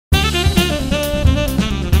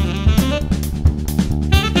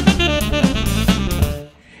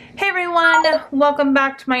welcome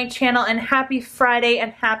back to my channel, and happy Friday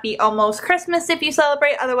and happy almost Christmas if you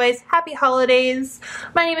celebrate. Otherwise, happy holidays.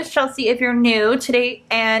 My name is Chelsea if you're new today,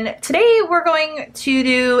 and today we're going to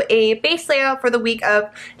do a base layout for the week of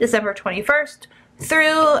December 21st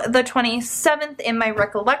through the 27th in my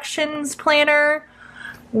Recollections Planner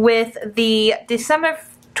with the December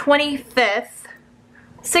 25th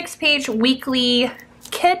 6-page weekly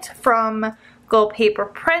kit from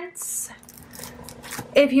GoldPaperPrints.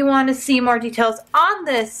 If you want to see more details on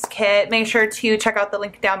this kit, make sure to check out the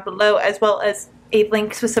link down below, as well as a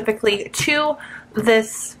link specifically to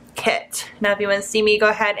this kit. Now if you want to see me go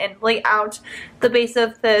ahead and lay out the base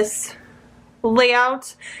of this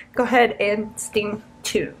layout, go ahead and stay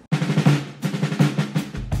tuned.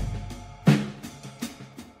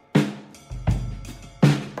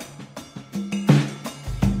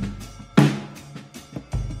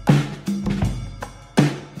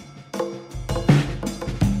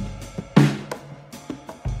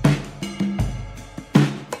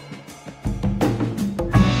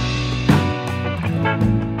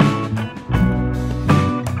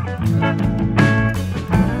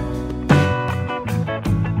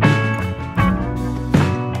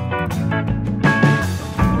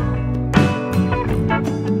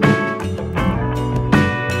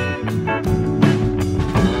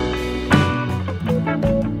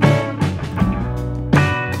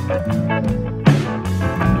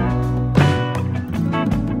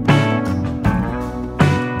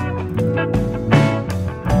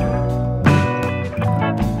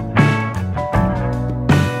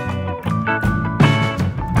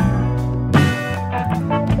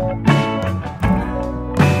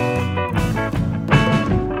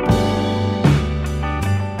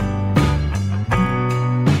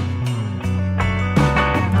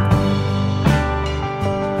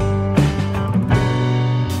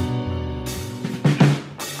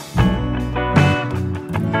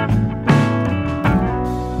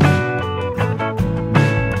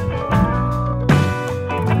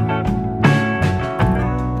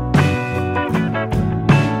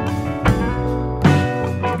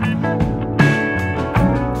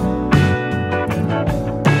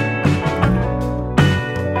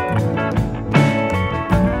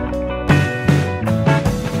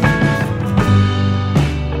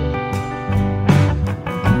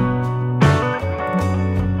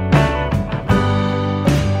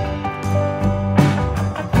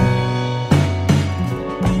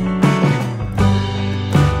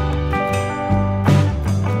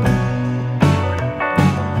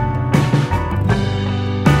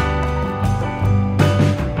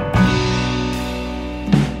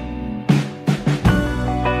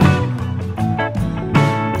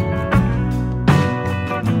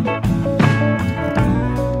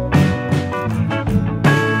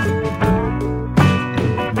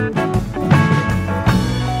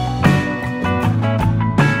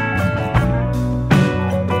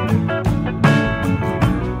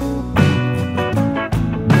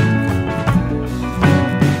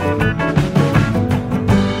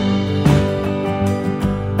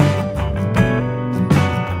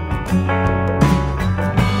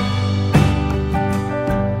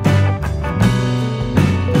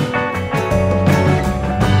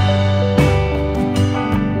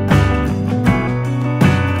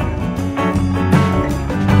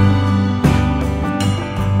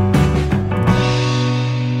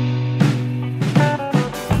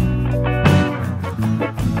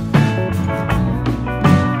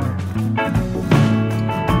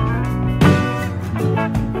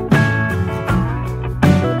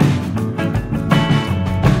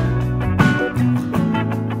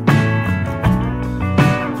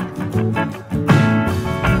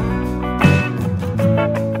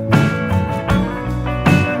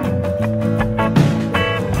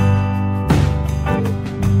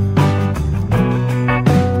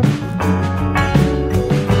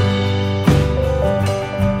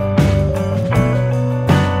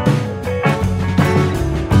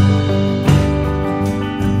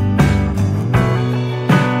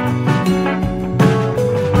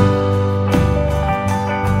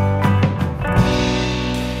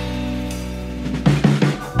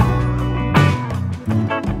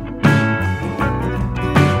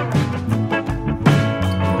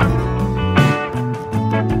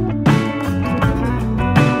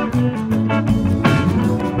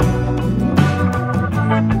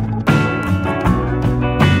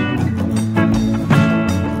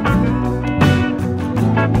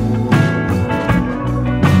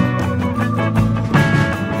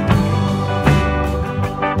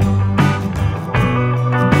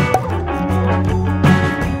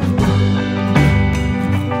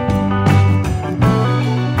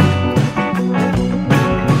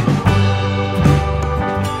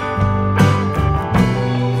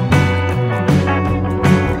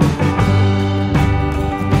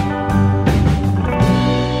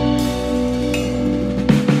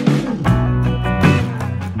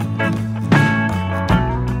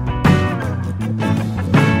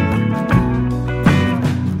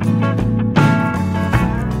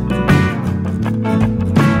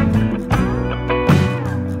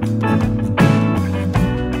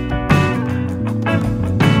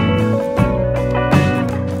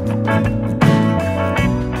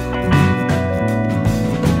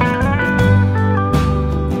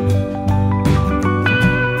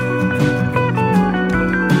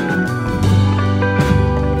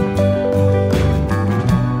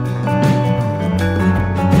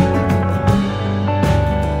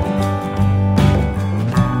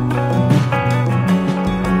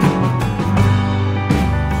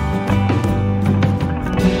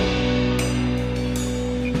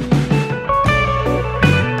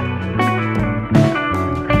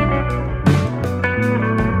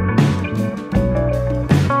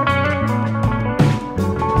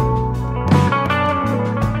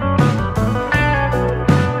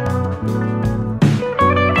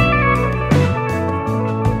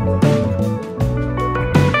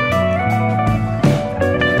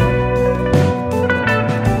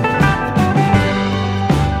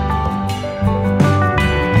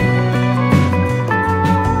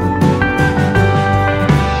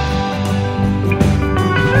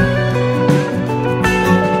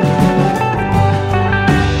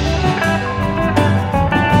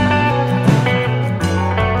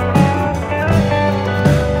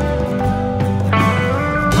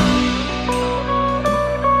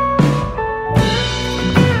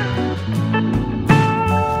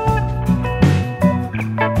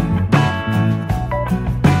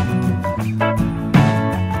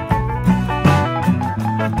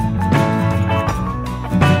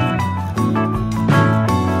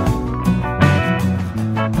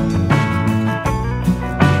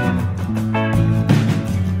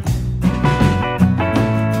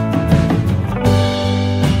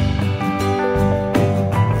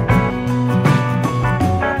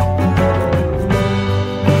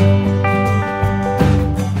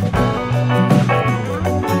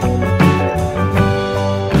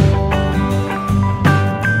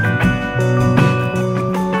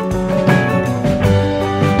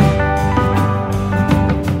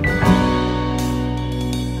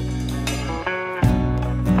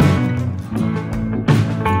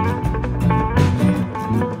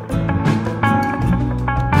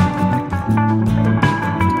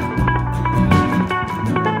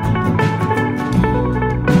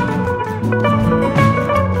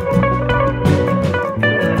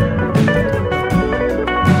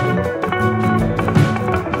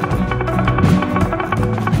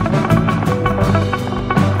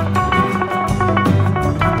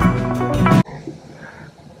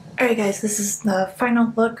 Alright guys, this is the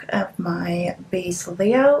final look of my base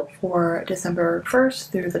layout for December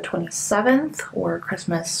 1st through the 27th, or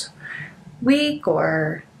Christmas week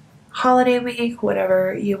or holiday week,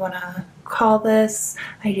 whatever you want to call this.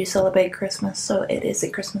 I do celebrate Christmas, so it is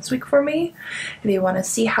a Christmas week for me. If you want to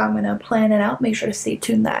see how I'm going to plan it out, make sure to stay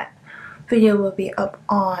tuned. That video will be up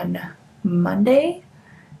on Monday.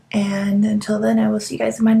 And until then, I will see you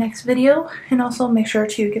guys in my next video. And also make sure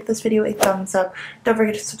to give this video a thumbs up. Don't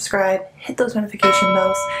forget to subscribe, hit those notification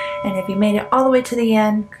bells. And if you made it all the way to the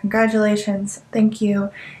end, congratulations, thank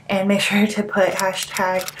you. And make sure to put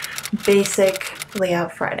hashtag Basic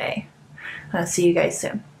Layout Friday. I'll see you guys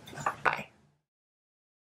soon. Bye.